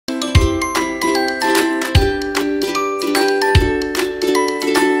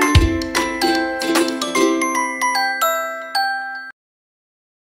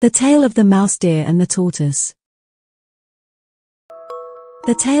The Tale of the Mouse Deer and the Tortoise.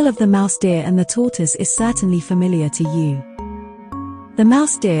 The tale of the mouse deer and the tortoise is certainly familiar to you. The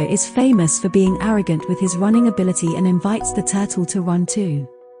mouse deer is famous for being arrogant with his running ability and invites the turtle to run too.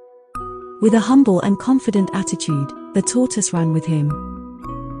 With a humble and confident attitude, the tortoise ran with him.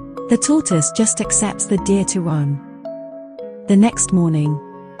 The tortoise just accepts the deer to run. The next morning,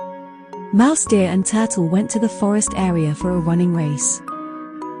 mouse deer and turtle went to the forest area for a running race.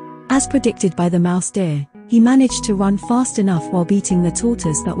 As predicted by the mouse deer, he managed to run fast enough while beating the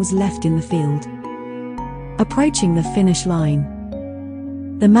tortoise that was left in the field. Approaching the finish line,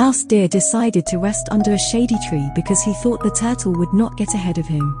 the mouse deer decided to rest under a shady tree because he thought the turtle would not get ahead of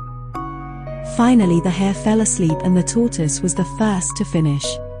him. Finally, the hare fell asleep and the tortoise was the first to finish.